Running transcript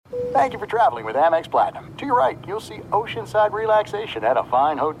Thank you for traveling with Amex Platinum. To your right, you'll see oceanside relaxation at a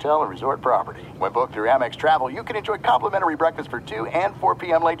fine hotel and resort property. When booked through Amex Travel, you can enjoy complimentary breakfast for 2 and 4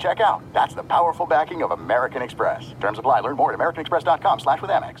 p.m. late checkout. That's the powerful backing of American Express. Terms apply. Learn more at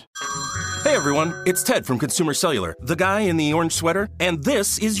americanexpress.com/withAmex. Hey everyone, it's Ted from Consumer Cellular, the guy in the orange sweater, and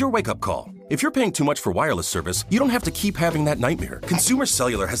this is your wake-up call. If you're paying too much for wireless service, you don't have to keep having that nightmare. Consumer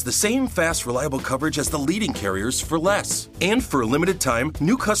Cellular has the same fast, reliable coverage as the leading carriers for less. And for a limited time,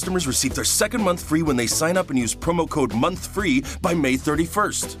 new customers receive their second month free when they sign up and use promo code MONTHFREE by May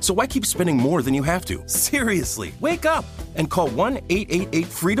 31st. So why keep spending more than you have to? Seriously, wake up and call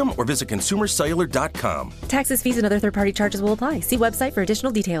 1-888-FREEDOM or visit consumercellular.com. Taxes, fees, and other third-party charges will apply. See website for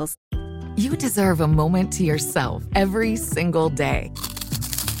additional details. You deserve a moment to yourself every single day.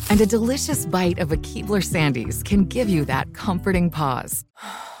 And a delicious bite of a Keebler Sandies can give you that comforting pause.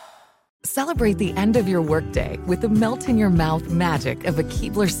 Celebrate the end of your workday with the melt-in-your-mouth magic of a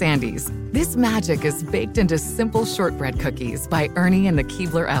Keebler Sandies. This magic is baked into simple shortbread cookies by Ernie and the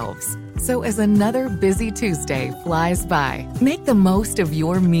Keebler Elves. So as another busy Tuesday flies by, make the most of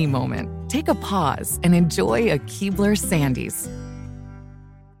your me moment. Take a pause and enjoy a Keebler Sandies.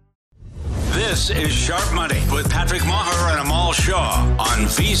 This is Sharp Money with Patrick Maher and Amal Shaw on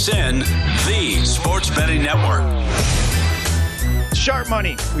VSiN, the Sports Betting Network. Sharp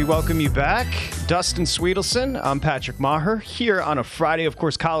Money. We welcome you back. Dustin Sweetelson. I'm Patrick Maher here on a Friday, of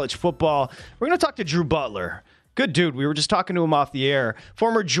course, college football. We're going to talk to Drew Butler. Good dude. We were just talking to him off the air.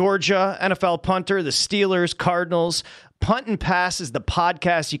 Former Georgia NFL punter, the Steelers, Cardinals. Punt and Pass is the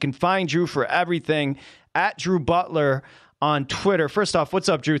podcast. You can find Drew for everything at Drew Butler on Twitter. First off, what's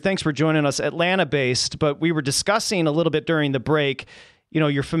up, Drew? Thanks for joining us, Atlanta-based, but we were discussing a little bit during the break,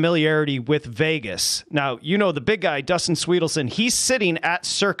 your familiarity with Vegas. Now, the big guy, Dustin Sweetelson, he's sitting at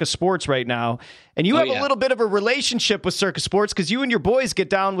Circa Sports right now, and you have a little bit of a relationship with Circa Sports because you and your boys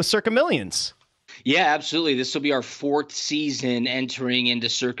get down with Circa Millions. Yeah, absolutely. This will be our 4th season entering into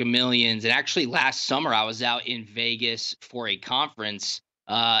Circa Millions. And actually last summer I was out in Vegas for a conference.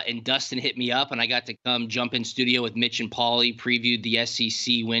 And Dustin hit me up, and I got to come jump in studio with Mitch and Paulie, previewed the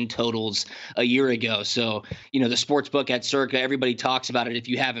SEC win totals a year ago. So, the sports book at Circa, everybody talks about it. If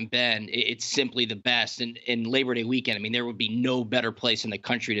you haven't been, it's simply the best. And in Labor Day weekend, I mean, there would be no better place in the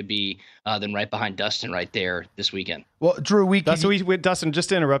country to be than right behind Dustin right there this weekend. Well, Drew, Dustin, just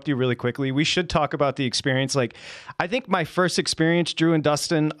to interrupt you really quickly, we should talk about the experience. I think my first experience, Drew and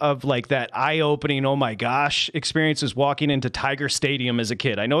Dustin, of that eye-opening, oh my gosh, experience was walking into Tiger Stadium as a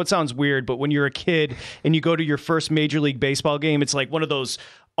kid. I know it sounds weird, but when you're a kid and you go to your first Major League Baseball game, it's like one of those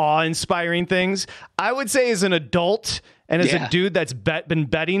awe-inspiring things. I would say as an adult and as a dude that's been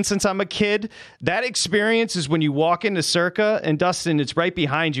betting since I'm a kid, that experience is when you walk into Circa, and Dustin, it's right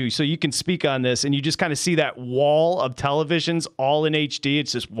behind you, so you can speak on this, and you just kind of see that wall of televisions all in HD.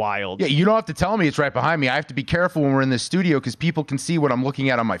 It's just wild. Yeah, you don't have to tell me it's right behind me. I have to be careful when we're in this studio because people can see what I'm looking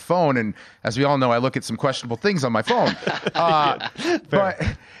at on my phone, and as we all know, I look at some questionable things on my phone.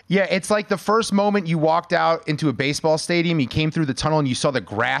 But yeah, it's like the first moment you walked out into a baseball stadium, you came through the tunnel and you saw the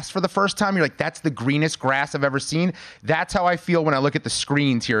grass for the first time. You're like, that's the greenest grass I've ever seen. That's how I feel when I look at the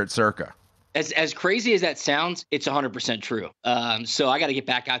screens here at Circa. As crazy as that sounds, it's 100% true. So I got to get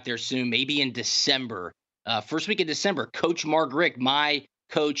back out there soon, maybe in December. First week of December, Coach Mark Richt, my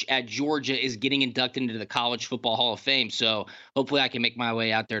coach at Georgia, is getting inducted into the College Football Hall of Fame. So hopefully I can make my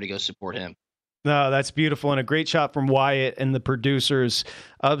way out there to go support him. No, that's beautiful, and a great shot from Wyatt and the producers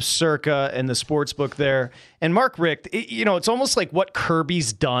of Circa and the sports book there. And Mark Richt, it's almost like what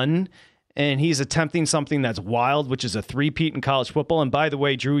Kirby's done, and he's attempting something that's wild, which is a three-peat in college football. And by the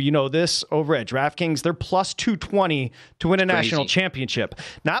way, Drew, you know this, over at DraftKings, they're plus 220 to win a national championship.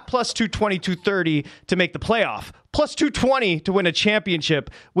 Not plus 220, 230 to make the playoff. Plus 220 to win a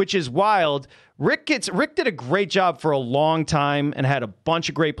championship, which is wild. Rick did a great job for a long time and had a bunch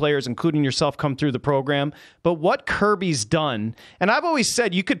of great players, including yourself, come through the program. But what Kirby's done, and I've always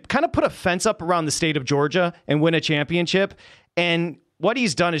said you could kind of put a fence up around the state of Georgia and win a championship, and what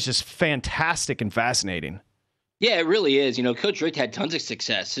he's done is just fantastic and fascinating. Yeah, it really is. Coach Richt had tons of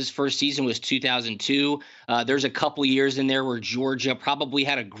success. His first season was 2002. There's a couple years in there where Georgia probably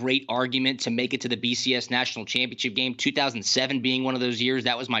had a great argument to make it to the BCS National Championship game, 2007 being one of those years.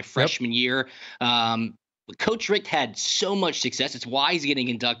 That was my freshman year. Coach Richt had so much success. It's why he's getting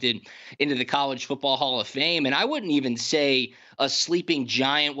inducted into the College Football Hall of Fame. And I wouldn't even say a sleeping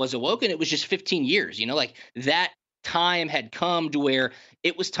giant was awoken. It was just 15 years, that time had come to where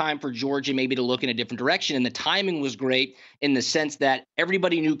it was time for Georgia maybe to look in a different direction. And the timing was great in the sense that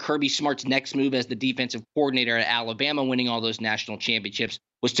everybody knew Kirby Smart's next move as the defensive coordinator at Alabama, winning all those national championships,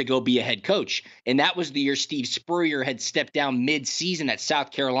 was to go be a head coach. And that was the year Steve Spurrier had stepped down mid-season at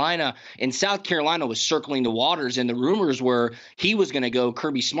South Carolina. And South Carolina was circling the waters, and the rumors were he was going to go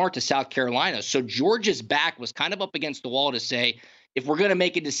Kirby Smart to South Carolina. So Georgia's back was kind of up against the wall to say, if we're going to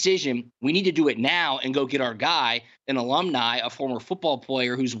make a decision, we need to do it now and go get our guy, an alumni, a former football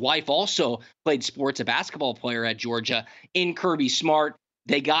player whose wife also played sports, a basketball player at Georgia, in Kirby Smart.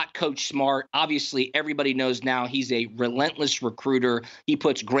 They got Coach Smart. Obviously, everybody knows now he's a relentless recruiter. He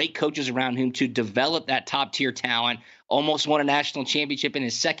puts great coaches around him to develop that top-tier talent, almost won a national championship in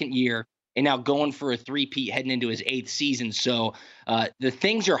his second year, and now going for a three-peat heading into his 8th season. So the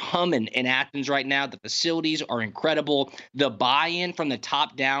things are humming in Athens right now. The facilities are incredible. The buy-in from the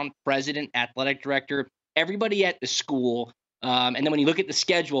top down, president, athletic director, everybody at the school. And then when you look at the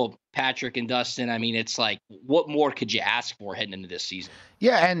schedule, Patrick and Dustin, I mean, it's like, what more could you ask for heading into this season?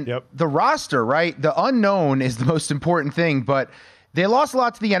 Yeah, and the roster, right? The unknown is the most important thing, but they lost a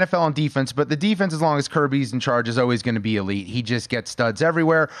lot to the NFL on defense, but the defense, as long as Kirby's in charge, is always going to be elite. He just gets studs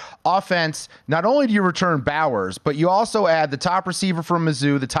everywhere. Offense, not only do you return Bowers, but you also add the top receiver from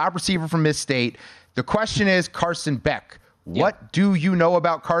Mizzou, the top receiver from Miss State. The question is Carson Beck. What do you know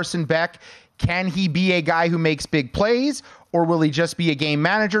about Carson Beck? Can he be a guy who makes big plays, or will he just be a game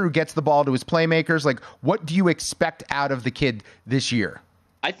manager who gets the ball to his playmakers? Like, what do you expect out of the kid this year?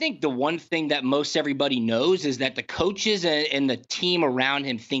 I think the one thing that most everybody knows is that the coaches and the team around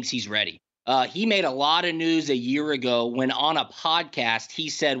him thinks he's ready. He made a lot of news a year ago when on a podcast, he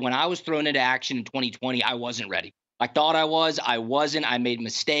said, when I was thrown into action in 2020, I wasn't ready. I thought I was. I wasn't. I made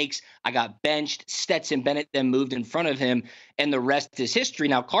mistakes. I got benched. Stetson Bennett then moved in front of him, and the rest is history.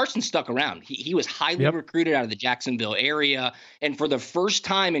 Now, Carson stuck around. He was highly recruited out of the Jacksonville area, and for the first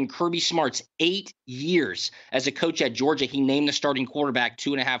time in Kirby Smart's 8 years as a coach at Georgia, he named the starting quarterback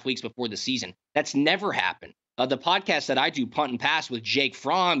 2.5 weeks before the season. That's never happened. The podcast that I do, Punt and Pass, with Jake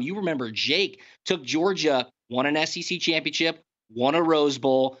Fromm, you remember Jake took Georgia, won an SEC championship, won a Rose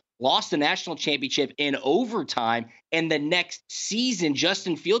Bowl, lost the national championship in overtime, and the next season,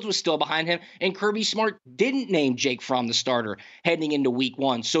 Justin Fields was still behind him, and Kirby Smart didn't name Jake Fromm the starter heading into week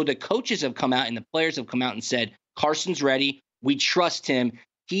 1. So the coaches have come out and the players have come out and said, Carson's ready. We trust him.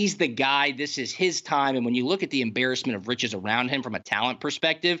 He's the guy. This is his time. And when you look at the embarrassment of riches around him from a talent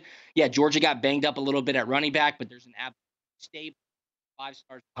perspective, yeah, Georgia got banged up a little bit at running back, but there's an absolute stable 5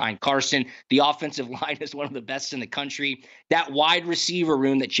 stars behind Carson. The offensive line is one of the best in the country. That wide receiver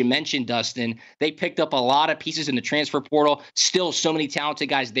room that you mentioned, Dustin, they picked up a lot of pieces in the transfer portal. Still so many talented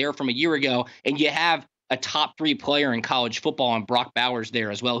guys there from a year ago. And you have a top 3 player in college football and Brock Bowers there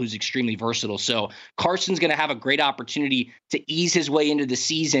as well, who's extremely versatile. So Carson's going to have a great opportunity to ease his way into the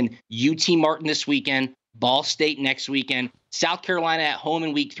season. UT Martin this weekend, Ball State next weekend, South Carolina at home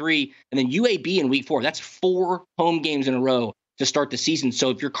in week 3, and then UAB in week 4. That's 4 home games in a row to start the season. So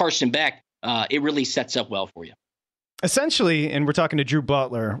if you're Carson Beck, it really sets up well for you. Essentially, and we're talking to Drew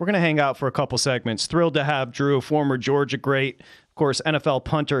Butler, we're going to hang out for a couple segments. Thrilled to have Drew, former Georgia great, of course, NFL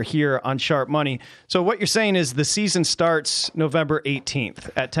punter here on Sharp Money. So what you're saying is the season starts November 18th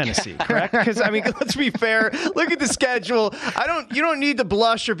at Tennessee, correct? Because, I mean, let's be fair. Look at the schedule. You don't need to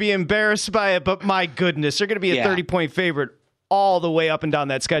blush or be embarrassed by it, but my goodness, they're going to be a 30-point favorite all the way up and down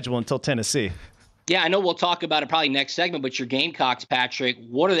that schedule until Tennessee. Yeah, I know we'll talk about it probably next segment, but your Gamecocks, Patrick,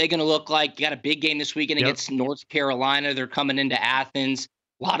 what are they going to look like? You got a big game this weekend against North Carolina. They're coming into Athens.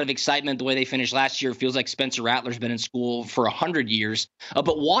 A lot of excitement the way they finished last year. It feels like Spencer Rattler's been in school for 100 years.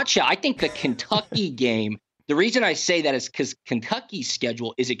 But watch out. I think the Kentucky game, the reason I say that is because Kentucky's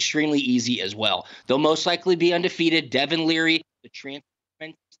schedule is extremely easy as well. They'll most likely be undefeated. Devin Leary, the transfer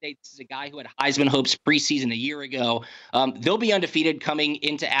from State, this is a guy who had Heisman hopes preseason a year ago. They'll be undefeated coming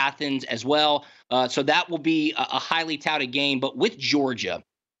into Athens as well. So that will be a highly touted game. But with Georgia,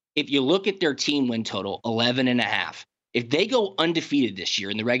 if you look at their team win total, 11.5, if they go undefeated this year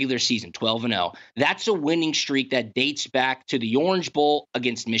in the regular season, 12-0, that's a winning streak that dates back to the Orange Bowl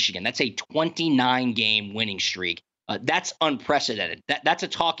against Michigan. That's a 29-game winning streak. That's unprecedented. That's a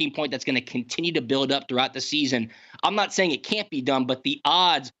talking point that's going to continue to build up throughout the season. I'm not saying it can't be done, but the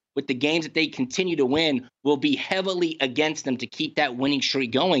odds with the games that they continue to win will be heavily against them to keep that winning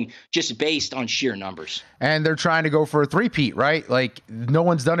streak going just based on sheer numbers. And they're trying to go for a three-peat, right? Like, no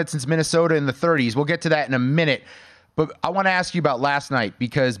one's done it since Minnesota in the 30s. We'll get to that in a minute. But I want to ask you about last night,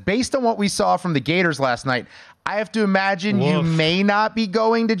 because based on what we saw from the Gators last night, I have to imagine you may not be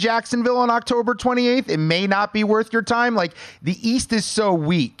going to Jacksonville on October 28th. It may not be worth your time. Like, the East is so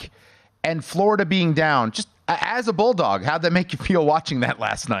weak. and Florida being down. Just as a Bulldog, how'd that make you feel watching that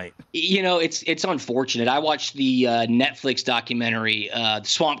last night? It's unfortunate. I watched the Netflix documentary,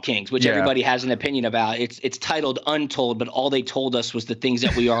 Swamp Kings, which everybody has an opinion about. It's titled Untold, but all they told us was the things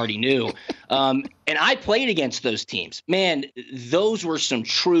that we already knew. And I played against those teams. Man, those were some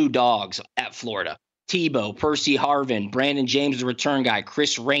true dogs at Florida. Tebow, Percy Harvin, Brandon James, the return guy,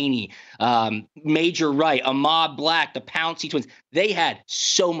 Chris Rainey, Major Wright, Ahmad Black, the Pouncey twins. They had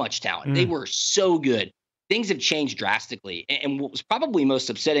so much talent. They were so good. Things have changed drastically. And what was probably most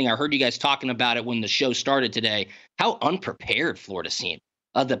upsetting, I heard you guys talking about it when the show started today, how unprepared Florida seemed.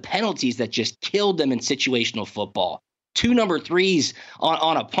 The penalties that just killed them in situational football. 2 number 3s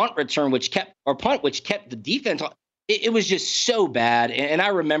on a punt return, which kept the defense on. It was just so bad. And I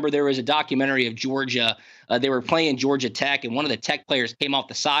remember there was a documentary of Georgia. They were playing Georgia Tech, and one of the Tech players came off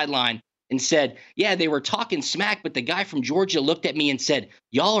the sideline and said, yeah, they were talking smack, but the guy from Georgia looked at me and said,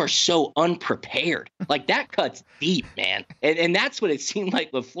 y'all are so unprepared. Like, that cuts deep, man. And that's what it seemed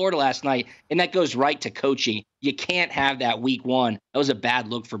like with Florida last night. And that goes right to coaching. You can't have that week one. That was a bad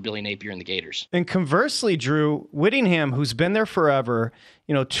look for Billy Napier and the Gators. And conversely, Drew, Whittingham, who's been there forever,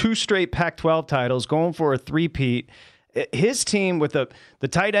 2 straight Pac-12 titles, going for a three-peat. His team with the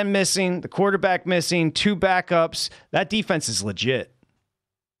tight end missing, the quarterback missing, 2 backups, that defense is legit.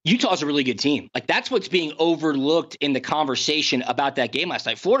 Utah's a really good team. Like, that's what's being overlooked in the conversation about that game last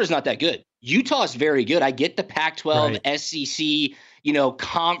night. Florida's not that good. Utah's very good. I get the Pac-12, right. SEC,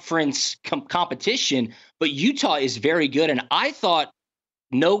 conference competition, but Utah is very good. And I thought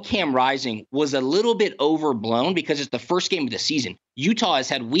no Cam Rising was a little bit overblown because it's the first game of the season. Utah has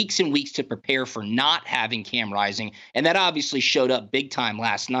had weeks and weeks to prepare for not having Cam Rising, and that obviously showed up big time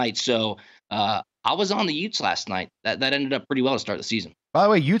last night. So I was on the Utes last night. That ended up pretty well to start the season. By the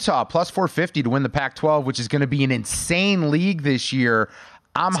way, Utah plus 450 to win the Pac-12, which is going to be an insane league this year.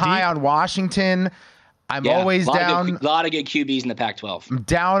 I'm high on Washington. I'm always down. A lot of good QBs in the Pac-12. I'm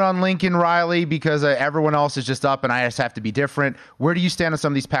down on Lincoln Riley because everyone else is just up and I just have to be different. Where do you stand on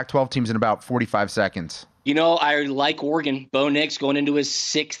some of these Pac-12 teams in about 45 seconds? I like Oregon. Bo Nix going into his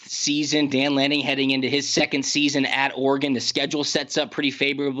 6th season. Dan Lanning heading into his 2nd season at Oregon. The schedule sets up pretty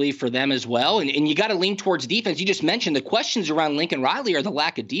favorably for them as well. And you got to lean towards defense. You just mentioned the questions around Lincoln Riley are the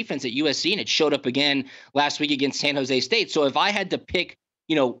lack of defense at USC, and it showed up again last week against San Jose State. So if I had to pick,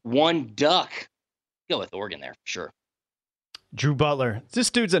 one duck, go with Oregon there for sure. Drew Butler. This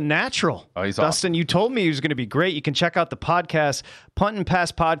dude's a natural. Oh, he's Dustin, awesome. You told me he was going to be great. You can check out the podcast, Punt and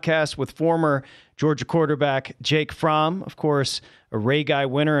Pass Podcast, with former Georgia quarterback Jake Fromm. Of course, a Ray Guy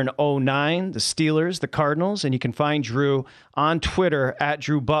winner in 2009, the Steelers, the Cardinals. And you can find Drew on Twitter at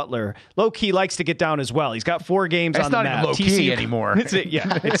Drew Butler. Low-key likes to get down as well. He's got 4 games on the map. It's not even low-key anymore.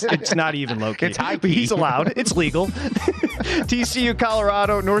 It's not even low-key. It's high-key. But he's allowed. It's legal. TCU,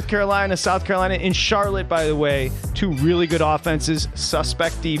 Colorado, North Carolina, South Carolina, and Charlotte, by the way. 2 really good offenses,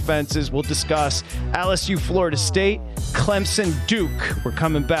 suspect defenses. We'll discuss LSU, Florida State, Clemson, Duke. We're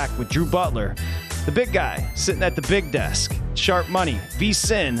coming back with Drew Butler, the big guy sitting at the big desk. Sharp Money,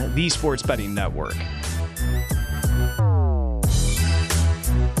 VSiN, the Sports Betting Network.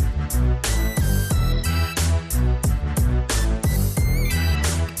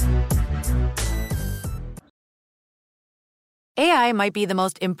 AI might be the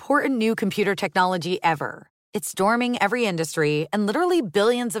most important new computer technology ever. It's storming every industry, and literally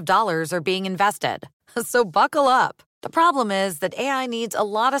billions of dollars are being invested. So buckle up. The problem is that AI needs a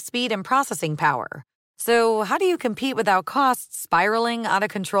lot of speed and processing power. So how do you compete without costs spiraling out of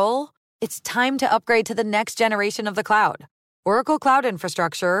control? It's time to upgrade to the next generation of the cloud, Oracle Cloud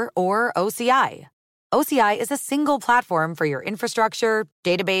Infrastructure, or OCI. OCI is a single platform for your infrastructure,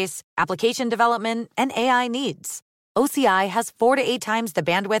 database, application development, and AI needs. OCI has 4 to 8 times the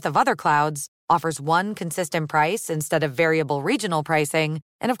bandwidth of other clouds, offers one consistent price instead of variable regional pricing,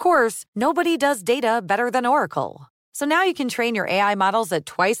 and of course, nobody does data better than Oracle. So now you can train your AI models at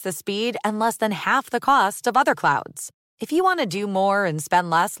twice the speed and less than half the cost of other clouds. If you want to do more and spend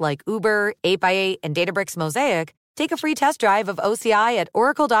less like Uber, 8x8, and Databricks Mosaic, take a free test drive of OCI at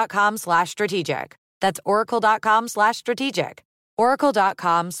oracle.com/strategic. That's oracle.com/strategic.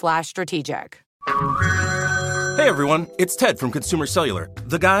 Oracle.com/strategic. Hey everyone, it's Ted from Consumer Cellular,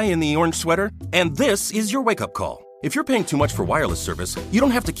 the guy in the orange sweater, and this is your wake-up call. If you're paying too much for wireless service, you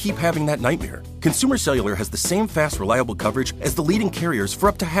don't have to keep having that nightmare. Consumer Cellular has the same fast, reliable coverage as the leading carriers for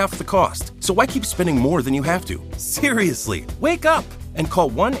up to half the cost. So why keep spending more than you have to? Seriously, wake up and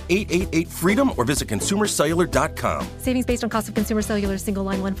call 1-888-FREEDOM or visit consumercellular.com. Savings based on cost of Consumer Cellular single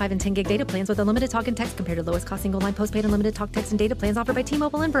line 1, 5, and 10 gig data plans with unlimited talk and text compared to lowest cost single line postpaid unlimited talk, text, and data plans offered by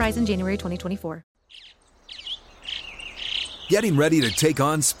T-Mobile and Verizon January 2024. Getting ready to take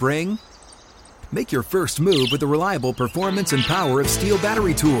on spring? Make your first move with the reliable performance and power of Steel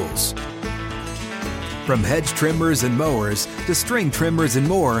battery tools. From hedge trimmers and mowers to string trimmers and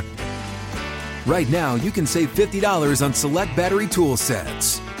more, right now you can save $50 on select battery tool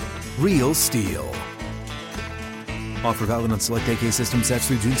sets. Real Steel. Offer valid on select AK system sets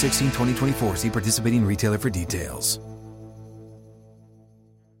through June 16, 2024. See participating retailer for details.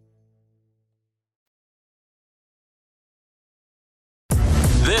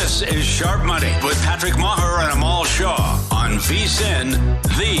 This is Sharp Money with Patrick Maher and Amal Shaw on VSiN,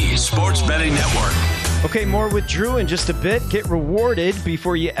 the Sports Betting Network. Okay, more with Drew in just a bit. Get rewarded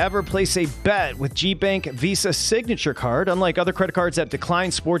before you ever place a bet with GBank Visa Signature Card. Unlike other credit cards that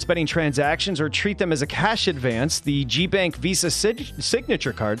decline sports betting transactions or treat them as a cash advance, the GBank Visa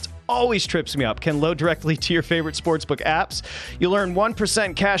Signature Cards always trips me up. Can load directly to your favorite sportsbook apps. You'll earn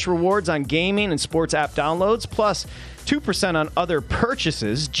 1% cash rewards on gaming and sports app downloads, plus 2% on other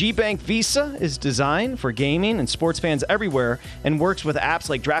purchases. GBank Visa is designed for gaming and sports fans everywhere and works with apps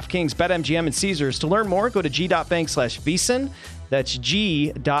like DraftKings, BetMGM, and Caesars. To learn more, go to g.bank/VSiN. That's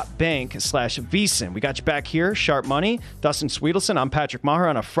g.bank/VSiN. We got you back here, Sharp Money. Dustin Sweetelson, I'm Patrick Maher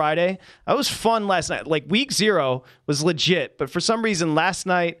on a Friday. That was fun last night. Like, week 0 was legit, but for some reason last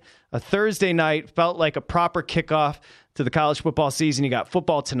night, a Thursday night, felt like a proper kickoff to the college football season. You got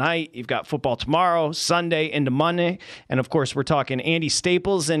football tonight, you've got football tomorrow, Sunday into Monday, and of course we're talking Andy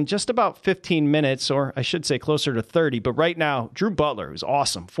Staples in just about 15 minutes, or I should say closer to 30, but right now, Drew Butler, who's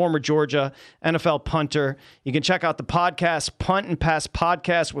awesome, former Georgia NFL punter. You can check out the podcast, Punt and Pass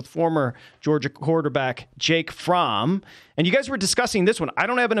Podcast, with former Georgia quarterback Jake Fromm, and you guys were discussing this one. I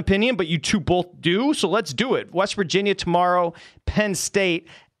don't have an opinion, but you two both do, so let's do it. West Virginia tomorrow, Penn State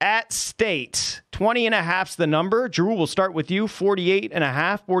at State. 20.5's the number. Drew, we'll start with you.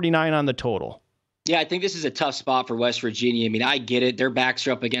 48.5, 49 on the total. Yeah, I think this is a tough spot for West Virginia. I mean, I get it. Their backs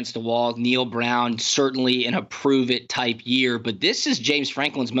are up against the wall. Neil Brown, certainly in a prove-it type year. But this is James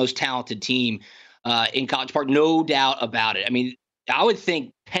Franklin's most talented team in College Park, no doubt about it. I mean, I would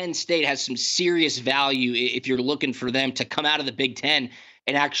think Penn State has some serious value if you're looking for them to come out of the Big Ten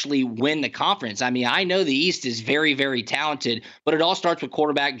and actually win the conference. I mean, I know the East is very, very talented, but it all starts with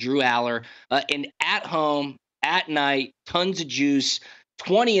quarterback Drew Aller. And at home, at night, tons of juice.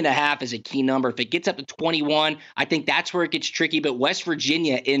 20.5 is a key number. If it gets up to 21, I think that's where it gets tricky. But West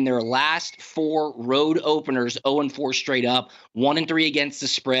Virginia, in their last 4 road openers, 0-4 straight up, 1-3 against the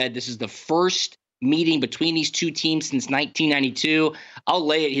spread. This is the first meeting between these two teams since 1992. I'll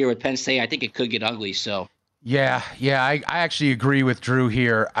lay it here with Penn State. I think it could get ugly, so. Yeah, I actually agree with Drew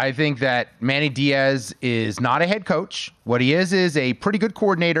here. I think that Manny Diaz is not a head coach. What he is a pretty good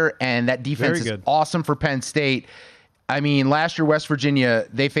coordinator, and that defense is awesome for Penn State. I mean, last year, West Virginia,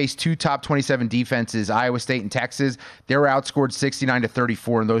 they faced 2 top 27 defenses, Iowa State and Texas. They were outscored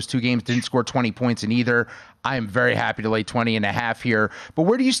 69-34 in those 2 games, didn't score 20 points in either. I am very happy to lay 20.5 here. But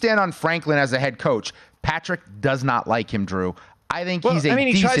where do you stand on Franklin as a head coach? Patrick does not like him, Drew. I think he's a decent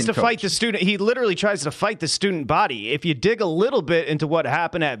he tries to coach. fight the student. He literally tries to fight the student body. If you dig a little bit into what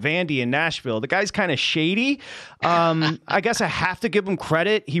happened at Vandy in Nashville, the guy's kind of shady. I guess I have to give him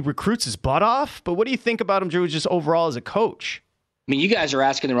credit. He recruits his butt off. But what do you think about him, Drew, just overall as a coach? I mean, you guys are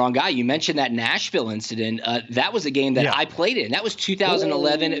asking the wrong guy. You mentioned that Nashville incident. That was a game that I played in. That was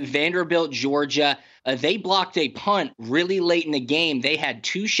 2011, Vanderbilt, Georgia. They blocked a punt really late in the game. They had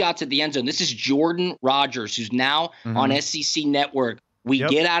 2 shots at the end zone. This is Jordan Rogers, who's now on SEC Network. We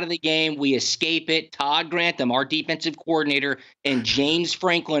get out of the game. We escape it. Todd Grantham, our defensive coordinator, and James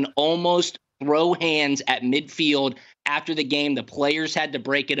Franklin almost throw hands at midfield after the game. The players had to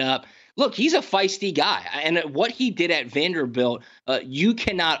break it up. Look, he's a feisty guy. And what he did at Vanderbilt, you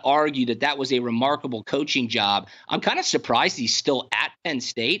cannot argue that that was a remarkable coaching job. I'm kind of surprised he's still at Penn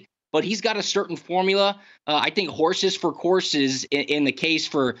State, but he's got a certain formula. I think horses for courses in the case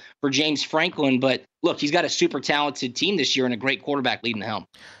for James Franklin. But look, he's got a super talented team this year and a great quarterback leading the helm.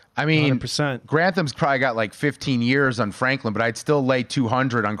 I mean, 100%. Grantham's probably got like 15 years on Franklin, but I'd still lay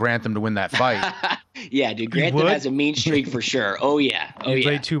 200 on Grantham to win that fight. Yeah, dude, Grantham has a mean streak for sure. Oh, yeah. You'd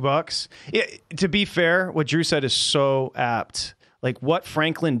lay $2. Yeah, to be fair, what Drew said is so apt. Like, what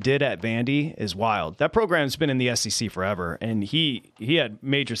Franklin did at Vandy is wild. That program's been in the SEC forever, and he had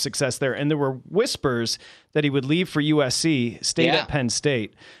major success there. And there were whispers that he would leave for USC, stay at Penn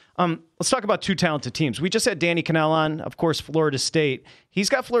State. Let's talk about 2 talented teams. We just had Danny Cannell on, of course, Florida State. He's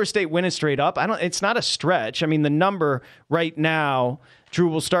got Florida State winning straight up. It's not a stretch. I mean, the number right now, Drew,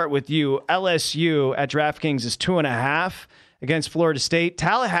 we'll start with you. LSU at DraftKings is 2.5 against Florida State.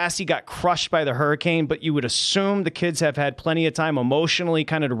 Tallahassee got crushed by the Hurricane, but you would assume the kids have had plenty of time emotionally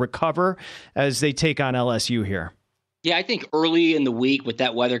kind of to recover as they take on LSU here. Yeah, I think early in the week with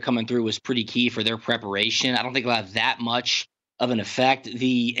that weather coming through was pretty key for their preparation. I don't think it'll have that much of an effect.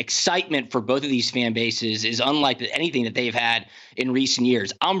 The excitement for both of these fan bases is unlike anything that they've had in recent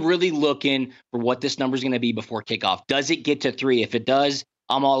years. I'm really looking for what this number is going to be before kickoff. Does it get to 3? If it does,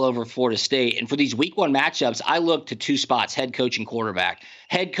 I'm all over Florida State. And for these week 1 matchups, I look to 2 spots, head coach and quarterback.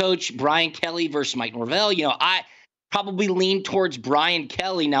 Head coach Brian Kelly versus Mike Norvell. I probably lean towards Brian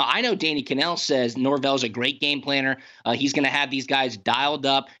Kelly. Now, I know Danny Cannell says Norvell's a great game planner. He's going to have these guys dialed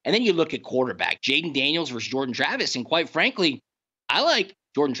up. And then you look at quarterback, Jaden Daniels versus Jordan Travis. And quite frankly, I like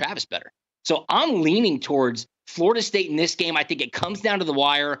Jordan Travis better. So I'm leaning towards Florida State in this game. I think it comes down to the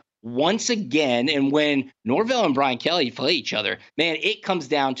wire once again. And when Norvell and Brian Kelly play each other, man, it comes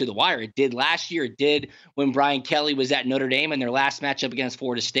down to the wire. It did last year. It did when Brian Kelly was at Notre Dame in their last matchup against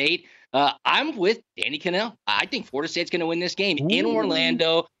Florida State. I'm with Danny Cannell. I think Florida State's going to win this game in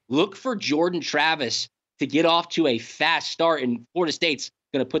Orlando. Look for Jordan Travis to get off to a fast start, and Florida State's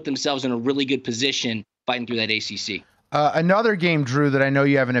going to put themselves in a really good position fighting through that ACC. Another game, Drew, that I know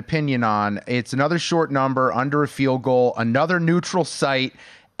you have an opinion on. It's another short number, under a field goal, another neutral site,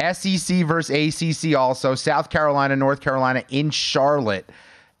 SEC versus ACC also, South Carolina, North Carolina in Charlotte.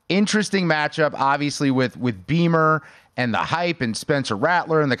 Interesting matchup, obviously, with Beamer and the hype and Spencer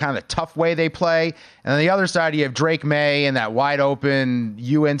Rattler and the kind of tough way they play. And on the other side, you have Drake May and that wide open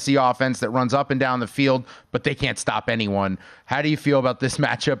UNC offense that runs up and down the field, but they can't stop anyone. How do you feel about this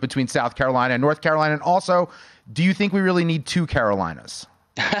matchup between South Carolina and North Carolina? And also, do you think we really need 2 Carolinas?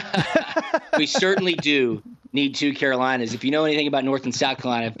 We certainly do need 2 Carolinas. If you know anything about North and South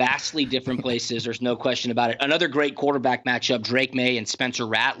Carolina, vastly different places. There's no question about it. Another great quarterback matchup, Drake May and Spencer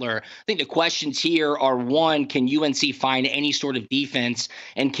Rattler. I think the questions here are, 1, can UNC find any sort of defense?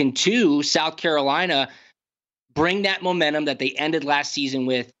 And can 2, South Carolina bring that momentum that they ended last season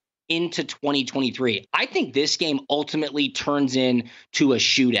with into 2023? I think this game ultimately turns into a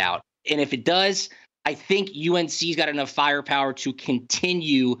shootout. And if it does, I think UNC's got enough firepower to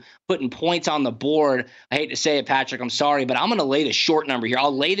continue putting points on the board. I hate to say it, Patrick, I'm sorry, but I'm going to lay the short number here.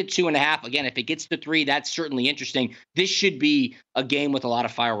 I'll lay the 2.5. Again, if it gets to 3, that's certainly interesting. This should be a game with a lot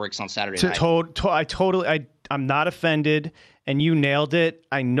of fireworks on Saturday night. I'm not offended, and you nailed it.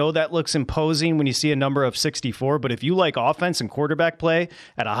 I know that looks imposing when you see a number of 64, but if you like offense and quarterback play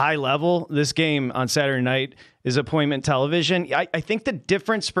at a high level, this game on Saturday night is appointment television. I think the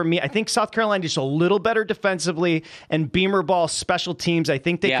difference for me, I think South Carolina is a little better defensively, and Beamer ball special teams, I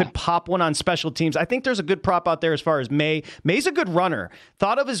think they could pop one on special teams. I think there's a good prop out there as far as May. May's a good runner.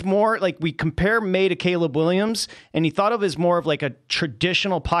 Thought of as more, like we compare May to Caleb Williams, and he thought of as more of like a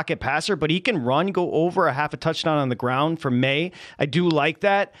traditional pocket passer, but he can run, go over a half a touchdown on the ground for May. I do like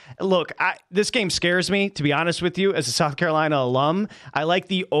that. Look, this game scares me, to be honest with you, as a South Carolina alum. I like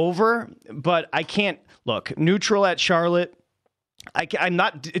the over, but I can't. Look, neutral at Charlotte. I'm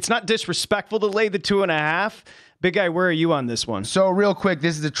not. It's not disrespectful to lay the 2.5. Big guy, where are you on this one? So real quick,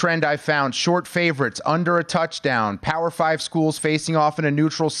 this is a trend I found. Short favorites, under a touchdown. Power 5 schools facing off in a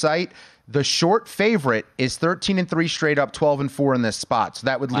neutral site. The short favorite is 13-3 straight up, 12-4 in this spot. So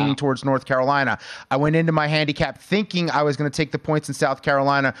that would lean towards North Carolina. I went into my handicap thinking I was going to take the points in South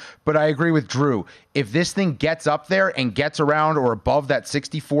Carolina, but I agree with Drew. If this thing gets up there and gets around or above that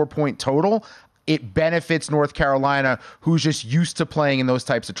 64-point total, it benefits North Carolina, who's just used to playing in those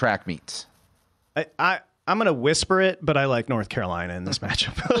types of track meets. I'm going to whisper it, but I like North Carolina in this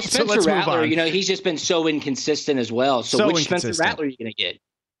matchup. Well, Spencer let's Rattler, he's just been so inconsistent as well. So which Spencer Rattler are you going to get?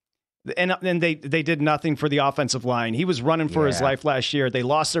 And they did nothing for the offensive line. He was running for his life last year. They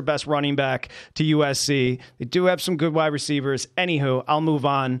lost their best running back to USC. They do have some good wide receivers. Anywho, I'll move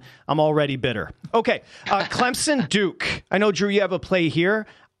on. I'm already bitter. Okay, Clemson, Duke. I know, Drew, you have a play here.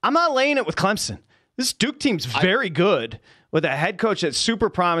 I'm not laying it with Clemson. This Duke team's very good with a head coach that's super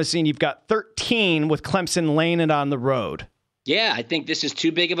promising. You've got 13 with Clemson laying it on the road. Yeah, I think this is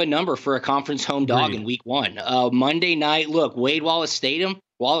too big of a number for a conference home dog in week 1. Monday night, look, Wallace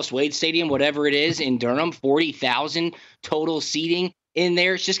Wade Stadium, whatever it is in Durham, 40,000 total seating in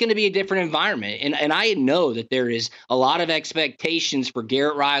there. It's just going to be a different environment. And I know that there is a lot of expectations for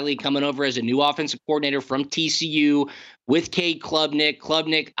Garrett Riley coming over as a new offensive coordinator from TCU with Cade Klubnik.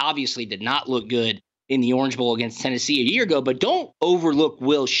 Klubnik obviously did not look good in the Orange Bowl against Tennessee a year ago, but don't overlook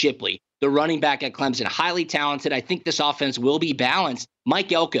Will Shipley, the running back at Clemson, highly talented. I think this offense will be balanced.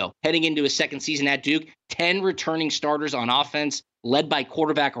 Mike Elko heading into his second season at Duke, 10 returning starters on offense, led by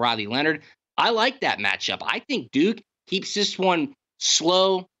quarterback Riley Leonard. I like that matchup. I think Duke keeps this one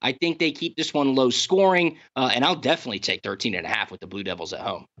slow. I think they keep this one low scoring, and I'll definitely take 13.5 with the Blue Devils at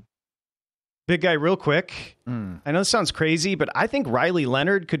home. Big guy, real quick. I know this sounds crazy, but I think Riley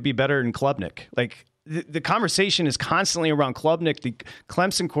Leonard could be better than Klubnik. Like, the conversation is constantly around Klubnik, the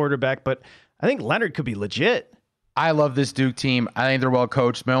Clemson quarterback, but I think Leonard could be legit. I love this Duke team. I think they're well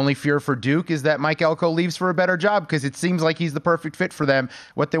coached. My only fear for Duke is that Mike Elko leaves for a better job because it seems like he's the perfect fit for them,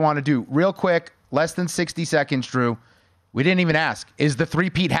 what they want to do. Real quick, less than 60 seconds, Drew. We didn't even ask. Is the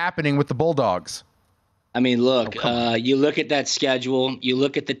three-peat happening with the Bulldogs? I mean, look, you look at that schedule, you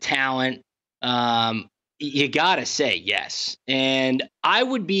look at the talent, you got to say yes. And I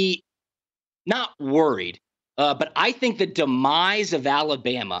would be not worried, but I think the demise of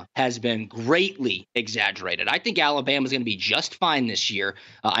Alabama has been greatly exaggerated. I think Alabama's going to be just fine this year.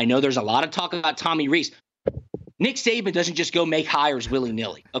 I know there's a lot of talk about Tommy Rees. Nick Saban doesn't just go make hires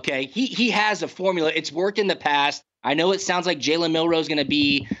willy-nilly, okay? He has a formula. It's worked in the past. I know it sounds like Jalen Milroe is going to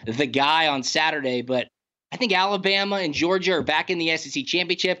be the guy on Saturday, but I think Alabama and Georgia are back in the SEC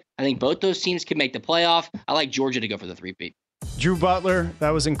championship. I think both those teams can make the playoff. I like Georgia to go for the three-peat. Drew Butler,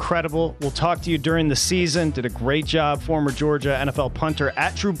 that was incredible. We'll talk to you during the season. Did a great job, former Georgia NFL punter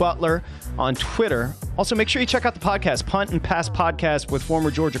at Drew Butler on Twitter. Also, make sure you check out the podcast, Punt and Pass Podcast with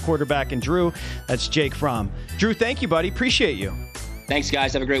former Georgia quarterback and Drew. That's Jake Fromm. Drew, thank you, buddy. Appreciate you. Thanks,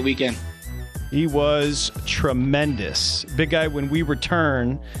 guys. Have a great weekend. He was tremendous. Big guy, when we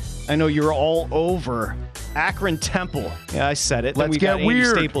return, I know you're all over Akron Temple. Yeah, I said it. Let's get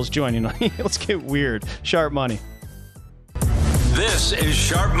weird. Staples joining. Let's get weird. Sharp Money. This is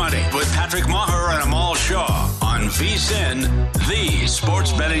Sharp Money with Patrick Maher and Amal Shaw on VSiN, the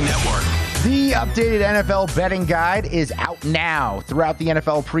Sports Betting Network. The updated NFL betting guide is out now. Throughout the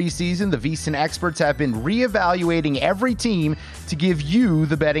NFL preseason, the VSiN experts have been reevaluating every team to give you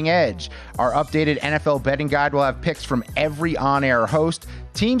the betting edge. Our updated NFL betting guide will have picks from every on-air host,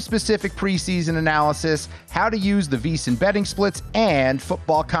 team-specific preseason analysis, how to use the VSiN betting splits, and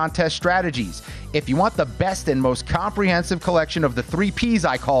football contest strategies. If you want the best and most comprehensive collection of the 3 Ps,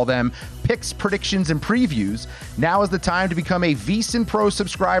 I call them, picks, predictions, and previews, now is the time to become a VSiN Pro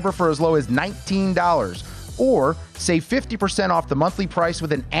subscriber for as low as $19, or save 50% off the monthly price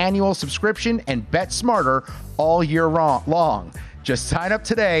with an annual subscription and bet smarter all year long. Just sign up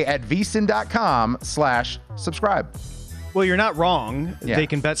today at vsin.com/subscribe. Well, you're not wrong. Yeah. They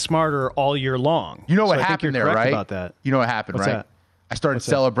can bet smarter all year long. You know what happened there, right? About that. You know what happened, What's right? That? I started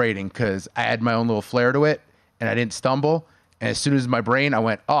celebrating because I had my own little flair to it, and I didn't stumble. And as soon as my brain, I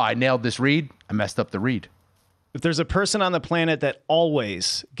went, oh, I nailed this read. I messed up the read. If there's a person on the planet that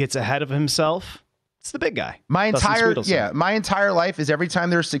always gets ahead of himself, it's the big guy. My entire life is every time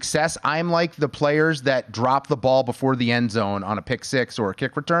there's success, I'm like the players that drop the ball before the end zone on a pick six or a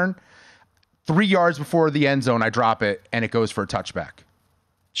kick return. 3 yards before the end zone, I drop it, and it goes for a touchback.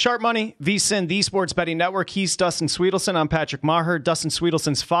 Sharp Money, VSiN, the Sports Betting Network. He's Dustin Sweetelson. I'm Patrick Maher. Dustin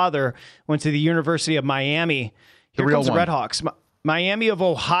Sweetelson's father went to the University of Miami. Here comes the Redhawks. Miami of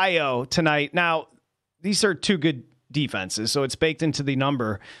Ohio tonight. Now, these are two good defenses, so it's baked into the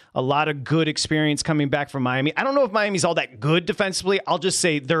number. A lot of good experience coming back from Miami. I don't know if Miami's all that good defensively. I'll just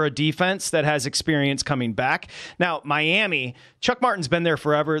say they're a defense that has experience coming back. Now, Miami, Chuck Martin's been there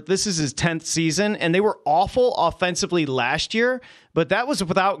forever. This is his 10th season, and they were awful offensively last year, but that was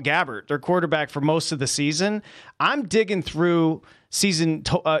without Gabbert, their quarterback, for most of the season. I'm digging through team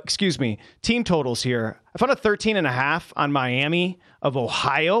totals here. I found a 13.5 on Miami of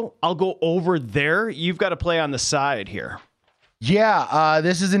Ohio. I'll go over there. You've got to play on the side here. Yeah,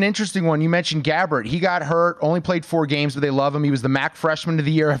 this is an interesting one. You mentioned Gabbert. He got hurt, only played 4 games, but they love him. He was the MAC freshman of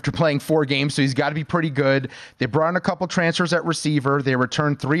the year after playing 4 games, so he's got to be pretty good. They brought in a couple transfers at receiver. They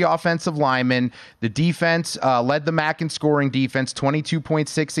returned 3 offensive linemen. The defense led the MAC in scoring defense,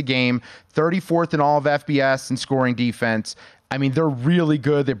 22.6 a game, 34th in all of FBS in scoring defense. I mean, they're really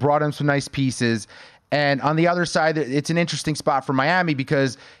good. They brought in some nice pieces. And on the other side, it's an interesting spot for Miami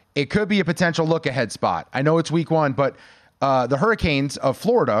because it could be a potential look-ahead spot. I know it's week 1, but the Hurricanes of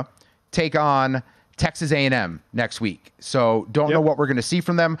Florida take on Texas A&M next week. So don't know what we're going to see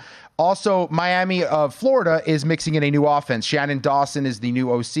from them. Also, Miami of Florida is mixing in a new offense. Shannon Dawson is the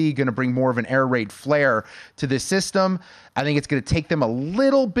new OC, going to bring more of an air raid flair to this system. I think it's going to take them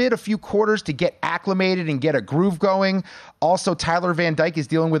a few quarters to get acclimated and get a groove going. Also, Tyler Van Dyke is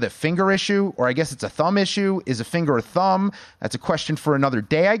dealing with a finger issue, or I guess it's a thumb issue. Is a finger a thumb? That's a question for another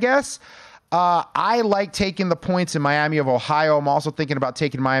day, I guess. I like taking the points in Miami of Ohio. I'm also thinking about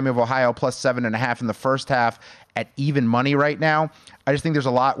taking Miami of Ohio plus 7.5 in the first half at even money right now. I just think there's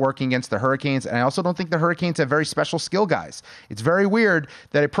a lot working against the Hurricanes, and I also don't think the Hurricanes have very special skill guys. It's very weird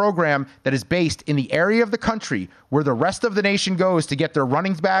that a program that is based in the area of the country where the rest of the nation goes to get their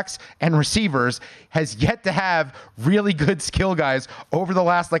running backs and receivers has yet to have really good skill guys over the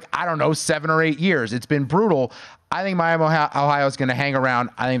last, 7 or 8 years. It's been brutal. I think Miami, Ohio is going to hang around.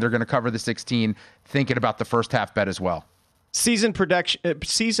 I think they're going to cover the 16. thinking about the first half bet as well. Season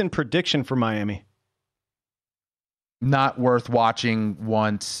prediction for Miami. Not worth watching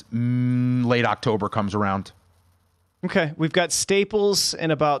once late October comes around. Okay, we've got Staples in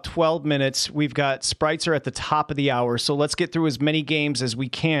about 12 minutes. We've got Spreitzer at the top of the hour, so let's get through as many games as we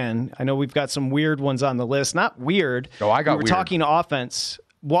can. I know we've got some weird ones on the list. Not weird. Oh, I got weird. We're talking offense.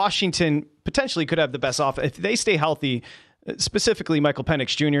 Washington potentially could have the best offense. If they stay healthy, specifically Michael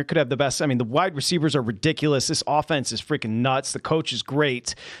Penix Jr. could have the best. I mean, the wide receivers are ridiculous. This offense is freaking nuts. The coach is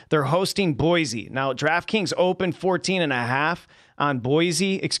great. They're hosting Boise. Now, DraftKings open 14.5 on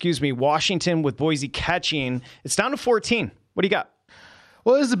Washington with Boise catching. It's down to 14. What do you got?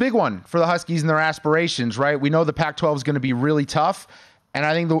 Well, this is a big one for the Huskies and their aspirations, right? We know the Pac-12 is going to be really tough. And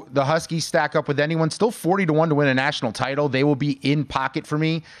I think the Huskies stack up with anyone. Still 40-1 to win a national title. They will be in pocket for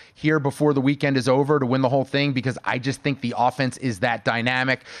me here before the weekend is over to win the whole thing because I just think the offense is that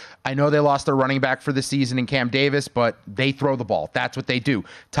dynamic. I know they lost their running back for the season in Cam Davis, but they throw the ball. That's what they do.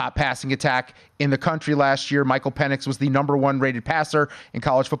 Top passing attack in the country last year. Michael Penix was the number 1 rated passer in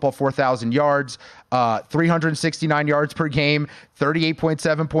college football, 4,000 yards, 369 yards per game,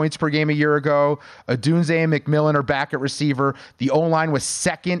 38.7 points per game a year ago. Odunze and McMillan are back at receiver. The O-line was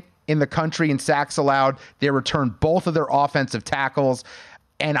second in the country in sacks allowed. They returned both of their offensive tackles.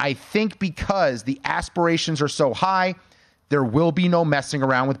 And I think because the aspirations are so high, there will be no messing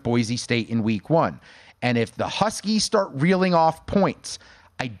around with Boise State in week 1. And if the Huskies start reeling off points,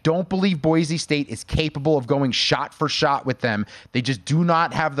 I don't believe Boise State is capable of going shot for shot with them. They just do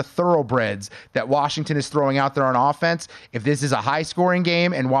not have the thoroughbreds that Washington is throwing out there on offense. If this is a high-scoring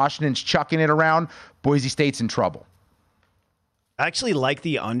game and Washington's chucking it around, Boise State's in trouble. I actually like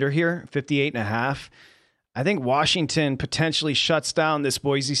the under here, 58.5. I think Washington potentially shuts down this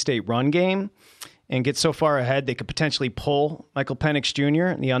Boise State run game and gets so far ahead they could potentially pull Michael Penix Jr.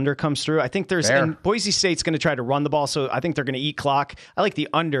 and the under comes through. I think and Boise State's going to try to run the ball, so I think they're going to eat clock. I like the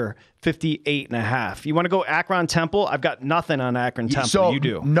under 58.5. You want to go Akron Temple? I've got nothing on Akron Temple. So you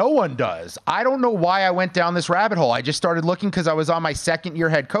do. No one does. I don't know why I went down this rabbit hole. I just started looking because I was on my second-year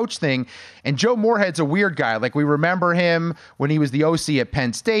head coach thing, and Joe Moorhead's a weird guy. Like, we remember him when he was the OC at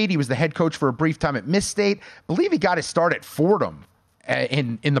Penn State. He was the head coach for a brief time at Miss State. I believe he got his start at Fordham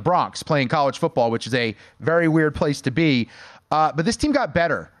in the Bronx playing college football, which is a very weird place to be. But this team got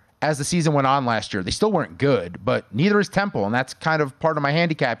better as the season went on last year. They still weren't good, but neither is Temple, and that's kind of part of my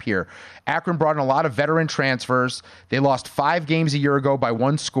handicap here. Akron brought in a lot of veteran transfers. They lost 5 games a year ago by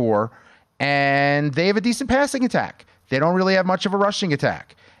 1 score, and they have a decent passing attack. They don't really have much of a rushing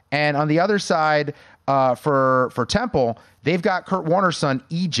attack. And on the other side, for Temple, they've got Kurt Warner's son,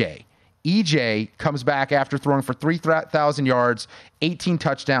 EJ. EJ comes back after throwing for 3,000 yards, 18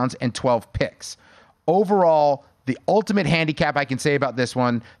 touchdowns, and 12 picks. Overall, the ultimate handicap I can say about this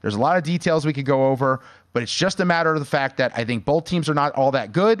one, there's a lot of details we could go over, but it's just a matter of the fact that I think both teams are not all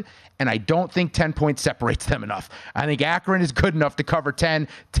that good, and I don't think 10 points separates them enough. I think Akron is good enough to cover 10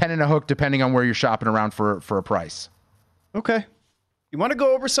 and a hook, depending on where you're shopping around for a price. Okay. You want to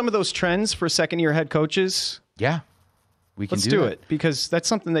go over some of those trends for second-year head coaches? Yeah. Let's do it, because that's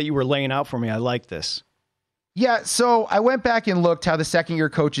something that you were laying out for me. I like this. Yeah, so I went back and looked how the second-year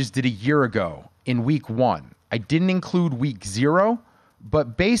coaches did a year ago in week 1. I didn't include week 0,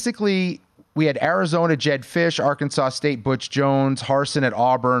 but basically we had Arizona, Jed Fish, Arkansas State, Butch Jones, Harsin at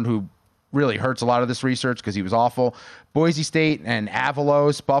Auburn, who really hurts a lot of this research because he was awful, Boise State and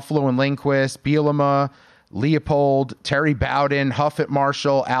Avalos, Buffalo and Lindquist, Bielema, Leopold, Terry Bowden, Huff at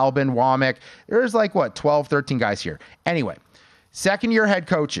Marshall, Albin, Womack. There's 12, 13 guys here. Anyway, second-year head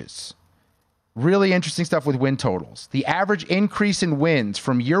coaches. Really interesting stuff with win totals. The average increase in wins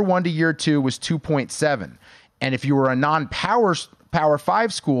from year 1 to year 2 was 2.7. And if you were a non-Power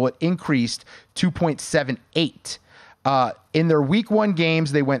 5 school, it increased 2.78. In their week 1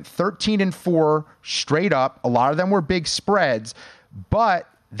 games, they went 13-4 straight up. A lot of them were big spreads, but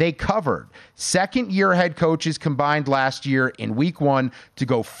they covered. Second-year head coaches combined last year in week 1 to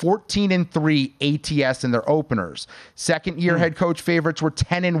go 14-3 ATS in their openers. Second-year head coach favorites were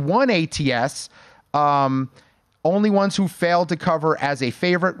 10-1 ATS. Only ones who failed to cover as a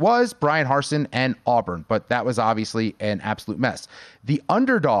favorite was Brian Harsin and Auburn, but that was obviously an absolute mess. The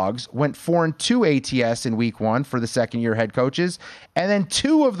underdogs went 4-2 ATS in week 1 for the second-year head coaches, and then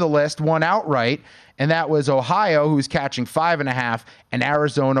 2 of the list won outright, and that was Ohio, who was catching 5.5, and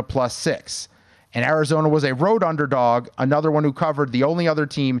Arizona +6. And Arizona was a road underdog. Another one who covered, the only other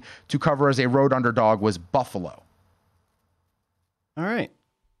team to cover as a road underdog was Buffalo. All right.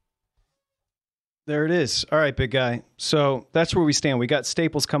 There it is. All right, big guy. So that's where we stand. We got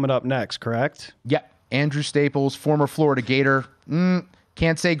Staples coming up next, correct? Yep. Andrew Staples, former Florida Gator.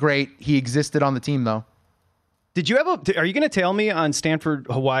 Can't say great. He existed on the team, though. Did you are you going to tail me on Stanford,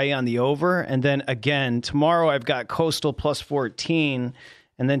 Hawaii on the over? And then again, tomorrow I've got Coastal plus 14.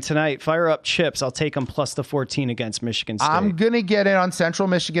 And then tonight, fire up chips. I'll take them plus the 14 against Michigan State. I'm going to get in on Central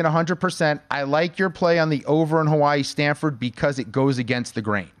Michigan 100%. I like your play on the over in Hawaii Stanford because it goes against the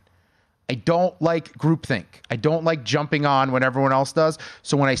grain. I don't like groupthink. I don't like jumping on when everyone else does.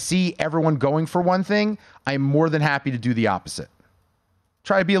 So when I see everyone going for one thing, I'm more than happy to do the opposite.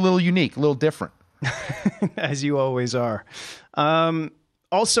 Try to be a little unique, a little different. As you always are.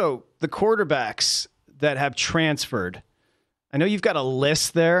 Also, the quarterbacks that have transferred. I know you've got a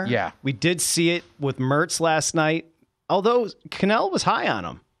list there. Yeah. We did see it with Mertz last night, although Cannell was high on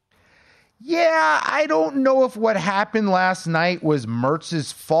him. Yeah, I don't know if what happened last night was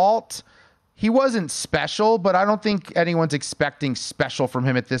Mertz's fault. He wasn't special, but I don't think anyone's expecting special from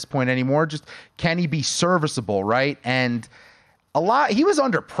him at this point anymore. Just can he be serviceable, right? And he was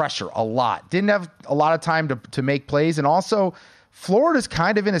under pressure a lot. Didn't have a lot of time to make plays. And also, Florida's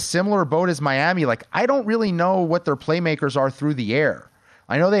kind of in a similar boat as Miami. Like, I don't really know what their playmakers are through the air.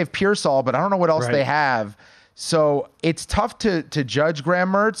 I know they have Pearsall, but I don't know what else they have. So it's tough to judge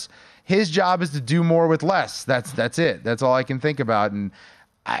Graham Mertz. His job is to do more with less. That's it. That's all I can think about. And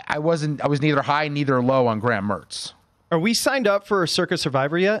I was neither high, neither low on Graham Mertz. Are we signed up for Circa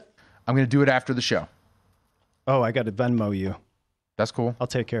Survivor yet? I'm going to do it after the show. Oh, I got to Venmo you. That's cool. I'll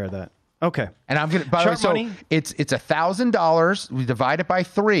take care of that. Okay. And I'm going to, by the way, so it's $1,000. We divide it by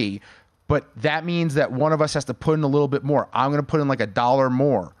 3, but that means that one of us has to put in a little bit more. I'm going to put in like $1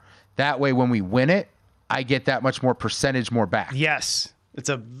 more. That way, when we win it, I get that much more percentage more back. Yes. It's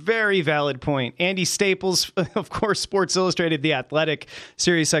a very valid point. Andy Staples, of course, Sports Illustrated, The Athletic,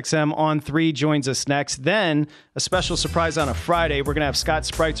 SiriusXM on 3 joins us next. Then a special surprise on a Friday. We're going to have Scott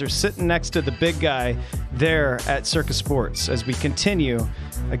Spreitzer sitting next to the big guy there at Circa Sports as we continue.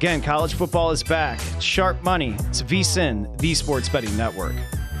 Again, college football is back. Sharp Money. It's VSiN, the Sports Betting Network.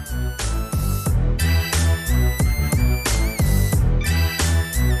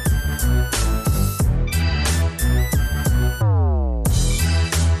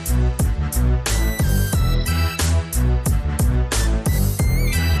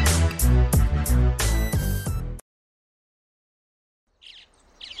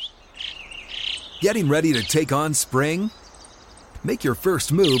 Getting ready to take on spring? Make your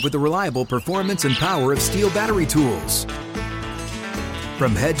first move with the reliable performance and power of Steel battery tools.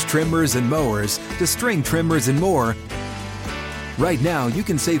 From hedge trimmers and mowers to string trimmers and more, right now you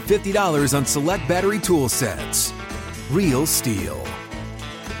can save $50 on select battery tool sets. Real Steel.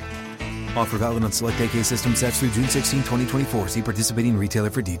 Offer valid on select AK system sets through June 16, 2024. See participating retailer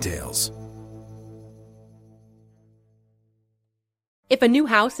for details. If a new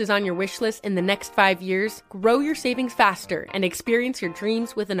house is on your wish list in the next 5 years, grow your savings faster and experience your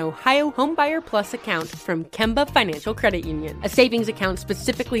dreams with an Ohio Homebuyer Plus account from Kemba Financial Credit Union. A savings account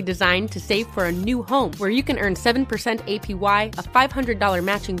specifically designed to save for a new home where you can earn 7% APY, a $500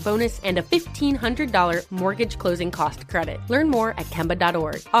 matching bonus, and a $1,500 mortgage closing cost credit. Learn more at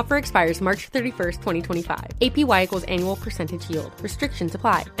Kemba.org. Offer expires March 31st, 2025. APY equals annual percentage yield. Restrictions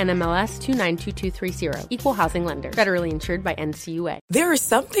apply. NMLS 292230. Equal housing lender. Federally insured by NCUA. There are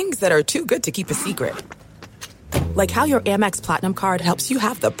some things that are too good to keep a secret. Like how your Amex Platinum card helps you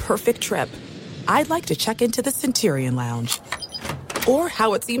have the perfect trip. I'd like to check into the Centurion Lounge. Or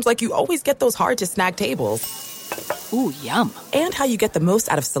how it seems like you always get those hard-to-snag tables. Ooh, yum. And how you get the most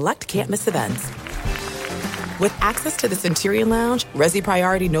out of select can't-miss events. With access to the Centurion Lounge, Resi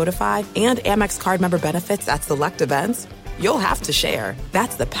Priority Notified, and Amex card member benefits at select events, you'll have to share.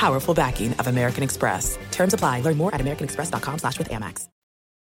 That's the powerful backing of American Express. Terms apply. Learn more at americanexpress.com/withAmex.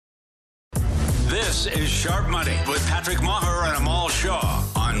 This is Sharp Money with Patrick Maher and Amal Shaw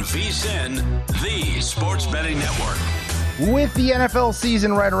on VSiN, the Sports Betting Network. With the NFL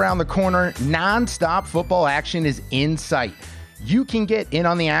season right around the corner, nonstop football action is in sight. You can get in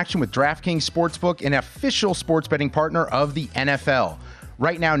on the action with DraftKings Sportsbook, an official sports betting partner of the NFL.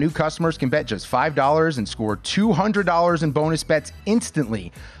 Right now, new customers can bet just $5 and score $200 in bonus bets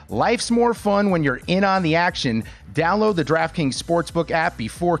instantly. Life's more fun when you're in on the action. Download the DraftKings Sportsbook app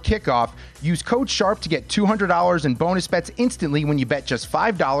before kickoff. Use code SHARP to get $200 in bonus bets instantly when you bet just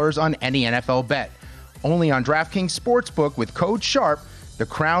 $5 on any NFL bet. Only on DraftKings Sportsbook with code SHARP. The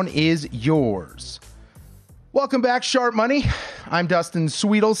crown is yours. Welcome back, Sharp Money. I'm Dustin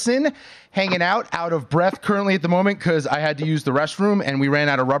Sweetelson, hanging out of breath currently at the moment because I had to use the restroom and we ran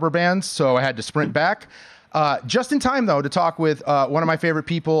out of rubber bands, so I had to sprint back. Just in time, though, to talk with one of my favorite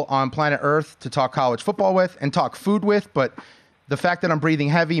people on planet Earth to talk college football with and talk food with, but The fact that I'm breathing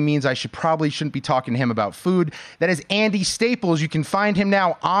heavy means I shouldn't be talking to him about food. That is Andy Staples. You can find him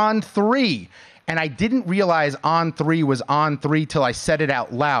now on 3. And I didn't realize On 3 was On 3 till I said it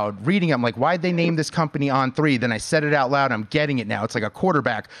out loud. Reading it, I'm like, why'd they name this company On 3? Then I said it out loud. I'm getting it now. It's like a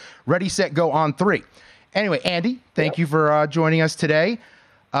quarterback. Ready, set, go, On 3. Anyway, Andy, thank you for joining us today.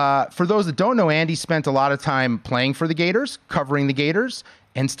 For those that don't know, Andy spent a lot of time playing for the Gators, covering the Gators,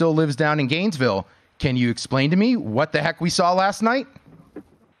 and still lives down in Gainesville. Can you explain to me what the heck we saw last night?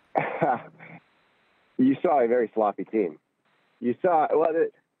 You saw a very sloppy team.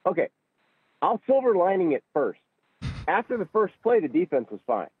 Okay. I'll silver lining it first. After the first play, the defense was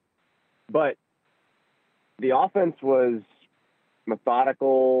fine. But the offense was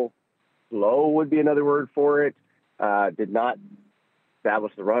methodical, slow would be another word for it, did not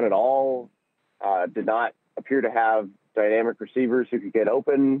establish the run at all, did not appear to have dynamic receivers who could get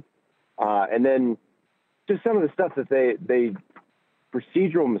open. And then just some of the stuff that they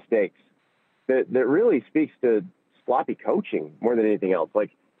procedural mistakes that really speaks to sloppy coaching more than anything else.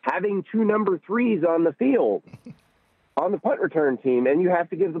 Like, having 2 number 3s on the field on the punt return team, and you have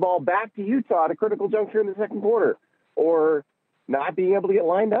to give the ball back to Utah at a critical juncture in the second quarter, or not being able to get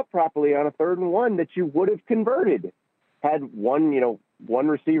lined up properly on a 3rd and 1 that you would have converted had one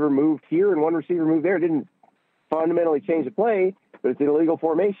receiver moved here and one receiver moved there. It didn't fundamentally change the play, but it's an illegal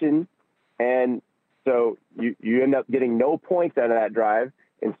formation. And so you end up getting no points out of that drive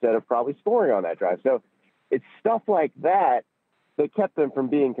instead of probably scoring on that drive. So it's stuff like that that kept them from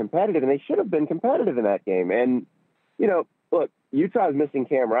being competitive, and they should have been competitive in that game. And, look, Utah is missing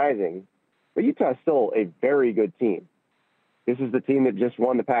Cam Rising, but Utah is still a very good team. This is the team that just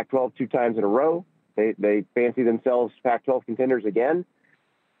won the Pac-12 2 times in a row. They fancy themselves Pac-12 contenders again.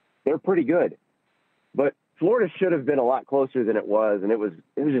 They're pretty good. But Florida should have been a lot closer than it was, and it was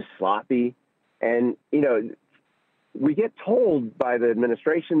just sloppy. And, we get told by the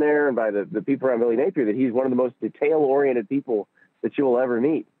administration there and by the people around Billy Napier that he's one of the most detail-oriented people that you will ever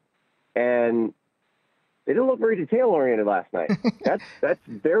meet. And they didn't look very detail-oriented last night. That's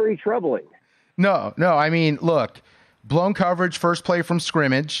very troubling. No. I mean, look, blown coverage, first play from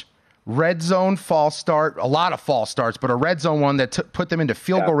scrimmage, red zone false start, a lot of false starts, but a red zone one that put them into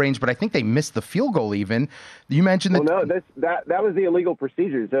field goal range, but I think they missed the field goal even. You mentioned that. Well, no, that was the illegal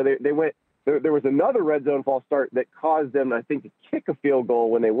procedure. So they went. There was another red zone false start that caused them, I think, to kick a field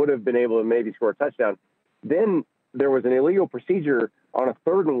goal when they would have been able to maybe score a touchdown. Then there was an illegal procedure on a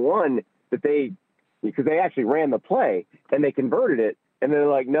 3rd and 1 that because they actually ran the play and they converted it. And they're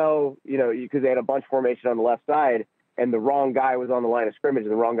like, no, because they had a bunch formation on the left side and the wrong guy was on the line of scrimmage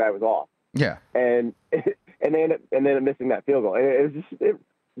and the wrong guy was off. Yeah. And they ended up missing that field goal. And it was just, they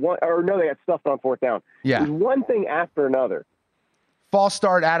got stuffed on 4th down. Yeah. It was one thing after another. False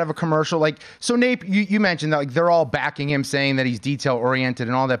start out of a commercial. So Nate, you mentioned that they're all backing him, saying that he's detail oriented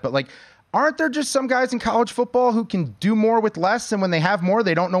and all that, but aren't there just some guys in college football who can do more with less, and when they have more,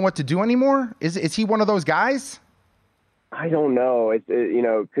 they don't know what to do anymore? Is he one of those guys? I don't know.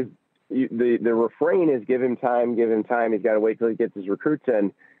 Because the refrain is give him time. He's got to wait till he gets his recruits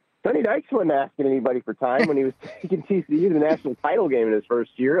in. Sonny Dykes wasn't asking anybody for time when he was taking TCU to the national title game in his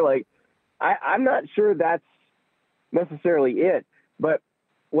first year. I'm not sure that's necessarily it. But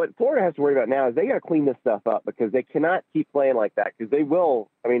what Florida has to worry about now is they got to clean this stuff up because they cannot keep playing like that because they'll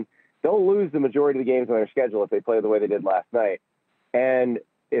lose the majority of the games on their schedule if they play the way they did last night. And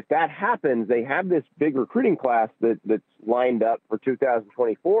if that happens, they have this big recruiting class that's lined up for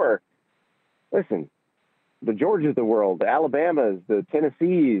 2024. Listen, the Georgias of the world, the Alabamas, the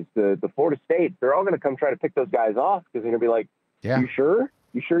Tennessees, the Florida States, they're all going to come try to pick those guys off because they're going to be like, You sure?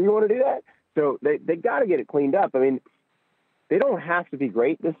 You sure you want to do that? So they got to get it cleaned up. I mean, they don't have to be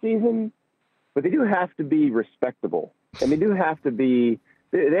great this season, but they do have to be respectable. And they do have to be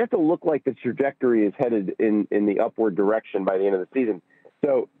 – they have to look like the trajectory is headed in the upward direction by the end of the season.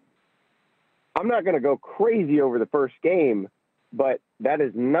 So I'm not going to go crazy over the first game, but that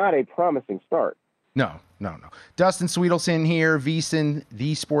is not a promising start. No. Dustin Sweetelson here, VSiN,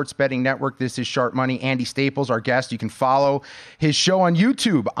 the Sports Betting Network. This is Sharp Money. Andy Staples, our guest. You can follow his show on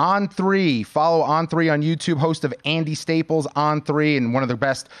YouTube, On 3. Follow On 3 on YouTube, host of Andy Staples, On 3, and one of the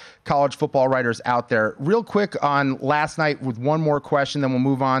best college football writers out there. Real quick on last night with one more question, then we'll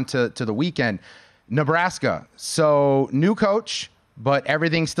move on to the weekend. Nebraska. So new coach, but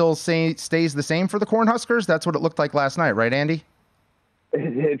everything still stays the same for the Cornhuskers? That's what it looked like last night, right, Andy?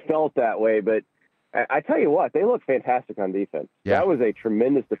 It felt that way, but I tell you what, they look fantastic on defense. Yeah. That was a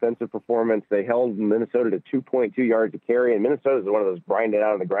tremendous defensive performance. They held Minnesota to 2.2 yards to carry, and Minnesota is one of those grind it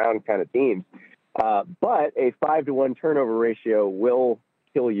out of the ground kind of teams. But a 5-to-1 turnover ratio will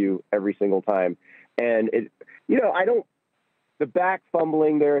kill you every single time. And the back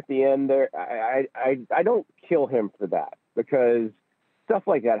fumbling there at the end there, I don't kill him for that because stuff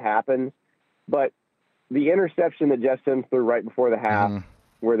like that happens. But the interception that Jeff Sims threw right before the half,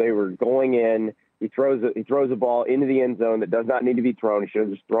 where they were going in, he throws a ball into the end zone that does not need to be thrown. He should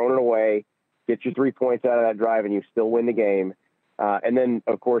have just thrown it away, get your 3 points out of that drive, and you still win the game. And then,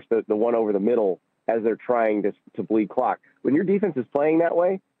 of course, the one over the middle as they're trying to bleed clock. When your defense is playing that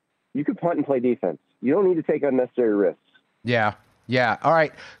way, you can punt and play defense. You don't need to take unnecessary risks. Yeah. All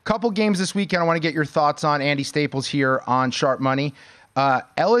right. Couple games this weekend I want to get your thoughts on. Andy Staples here on Sharp Money.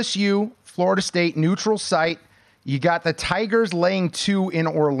 LSU, Florida State, neutral site. You got the Tigers laying 2 in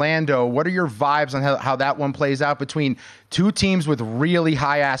Orlando. What are your vibes on how that one plays out between two teams with really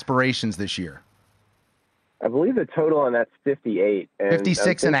high aspirations this year? I believe the total on that's 58.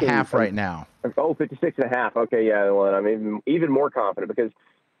 56.5 right now. Oh, 56.5. Okay, yeah. Well, I'm even more confident because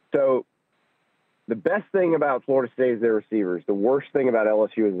the best thing about Florida State is their receivers. The worst thing about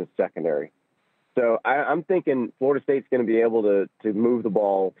LSU is the secondary. So I'm thinking Florida State's going to be able to move the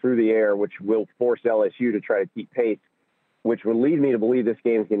ball through the air, which will force LSU to try to keep pace, which would lead me to believe this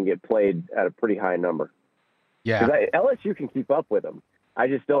game is going to get played at a pretty high number. Yeah. LSU can keep up with them. I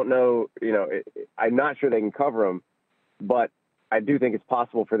just don't know, I'm not sure they can cover them, but I do think it's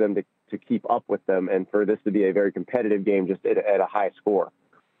possible for them to keep up with them and for this to be a very competitive game just at a high score.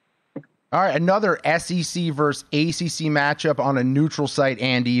 All right, another SEC versus ACC matchup on a neutral site,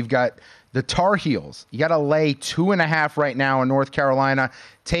 Andy. You've got the Tar Heels. You got to lay 2.5 right now in North Carolina,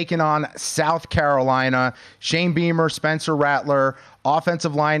 taking on South Carolina. Shane Beamer, Spencer Rattler,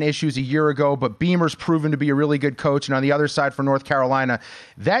 offensive line issues a year ago, but Beamer's proven to be a really good coach. And on the other side for North Carolina,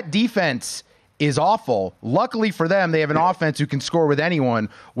 that defense is awful. Luckily for them, they have an offense who can score with anyone.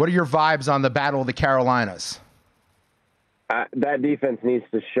 What are your vibes on the Battle of the Carolinas? That defense needs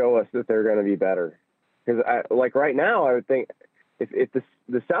to show us that they're going to be better. Because, right now, I would think if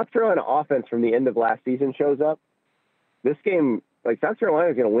the South Carolina offense from the end of last season shows up, this game, South Carolina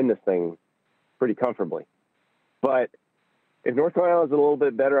is going to win this thing pretty comfortably. But if North Carolina is a little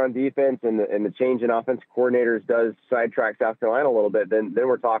bit better on defense and the change in offensive coordinators does sidetrack South Carolina a little bit, then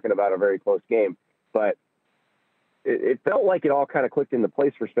we're talking about a very close game. But it felt like it all kind of clicked into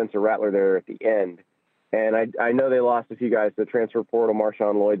place for Spencer Rattler there at the end. And I know they lost a few guys to the transfer portal.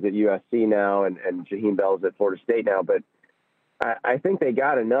 Marshawn Lloyd's at USC now, and Jaheim Bell's at Florida State now. But I think they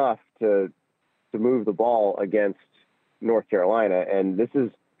got enough to move the ball against North Carolina. And this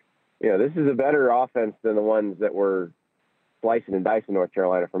is a better offense than the ones that were slicing and dicing North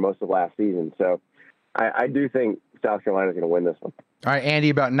Carolina for most of last season. So I do think South Carolina is going to win this one. All right, Andy,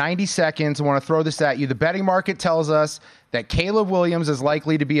 about 90 seconds. I want to throw this at you. The betting market tells us that Caleb Williams is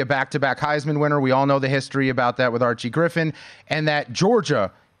likely to be a back-to-back Heisman winner. We all know the history about that with Archie Griffin, and that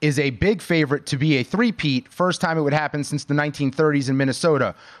Georgia is a big favorite to be a three-peat. First time it would happen since the 1930s in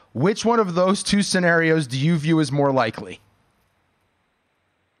Minnesota. Which one of those two scenarios do you view as more likely?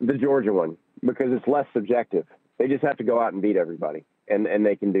 The Georgia one, because it's less subjective. They just have to go out and beat everybody, and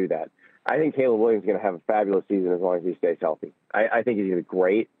they can do that. I think Caleb Williams is going to have a fabulous season as long as he stays healthy. I think he's going to be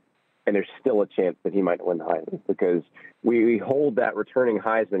great, and there's still a chance that he might win the Heisman because we hold that returning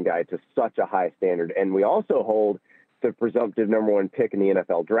Heisman guy to such a high standard, and we also hold the presumptive number one pick in the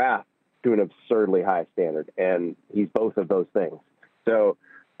NFL draft to an absurdly high standard, and he's both of those things. So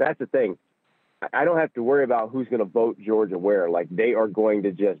that's the thing. I don't have to worry about who's going to vote Georgia where. They are going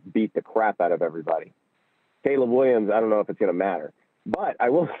to just beat the crap out of everybody. Caleb Williams, I don't know if it's going to matter. But I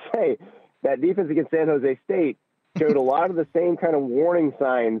will say that defense against San Jose State showed a lot of the same kind of warning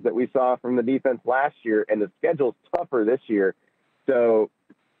signs that we saw from the defense last year, and the schedule's tougher this year. So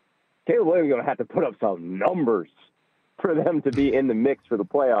Caleb Williams is going to have to put up some numbers for them to be in the mix for the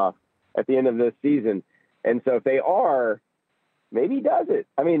playoff at the end of this season. And so if they are, maybe he does it.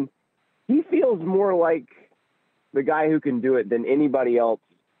 I mean, he feels more like the guy who can do it than anybody else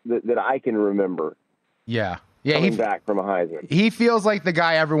that I can remember. Yeah, coming back from a Heisman. He feels like the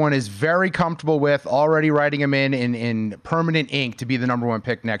guy everyone is very comfortable with, already writing him in permanent ink to be the number one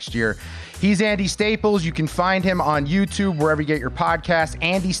pick next year. He's Andy Staples. You can find him on YouTube, wherever you get your podcasts.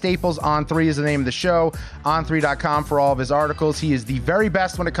 Andy Staples On 3 is the name of the show. On3.com for all of his articles. He is the very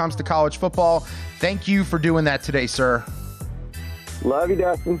best when it comes to college football. Thank you for doing that today, sir. Love you,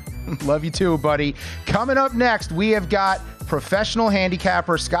 Dustin. Love you too, buddy. Coming up next, we have got professional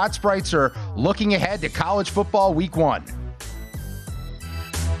handicapper Scott Spreitzer looking ahead to college football week 1.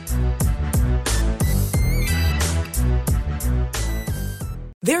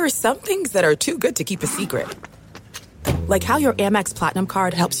 There are some things that are too good to keep a secret. Like how your Amex Platinum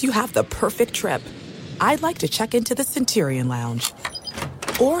card helps you have the perfect trip. I'd like to check into the Centurion Lounge.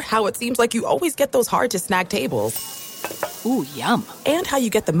 Or how it seems like you always get those hard-to-snag tables. Ooh, yum. And how you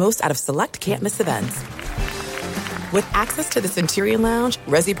get the most out of select can't-miss events. With access to the Centurion Lounge,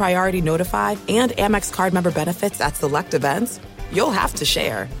 Resi Priority Notified, and Amex card member benefits at select events, you'll have to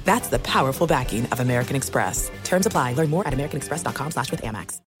share. That's the powerful backing of American Express. Terms apply. Learn more at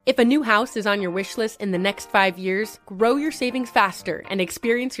americanexpress.com/withAmex. If a new house is on your wish list in the next 5 years, grow your savings faster and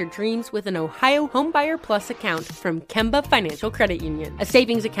experience your dreams with an Ohio Homebuyer Plus account from Kemba Financial Credit Union. A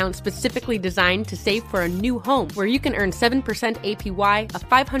savings account specifically designed to save for a new home where you can earn 7% APY, a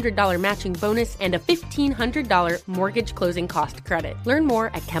 $500 matching bonus, and a $1,500 mortgage closing cost credit. Learn more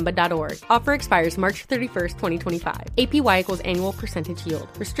at Kemba.org. Offer expires March 31st, 2025. APY equals annual percentage yield.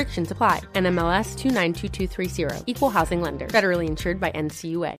 Restrictions apply. NMLS 292230. Equal housing lender. Federally insured by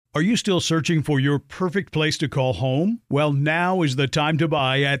NCUA. Are you still searching for your perfect place to call home? Well, now is the time to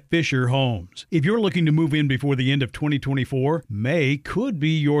buy at Fisher Homes. If you're looking to move in before the end of 2024, May could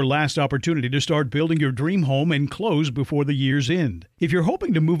be your last opportunity to start building your dream home and close before the year's end. If you're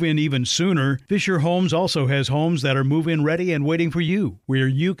hoping to move in even sooner, Fisher Homes also has homes that are move-in ready and waiting for you, where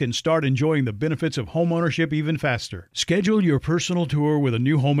you can start enjoying the benefits of homeownership even faster. Schedule your personal tour with a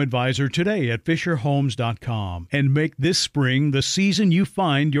new home advisor today at FisherHomes.com and make this spring the season you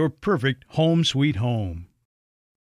find your perfect home sweet home.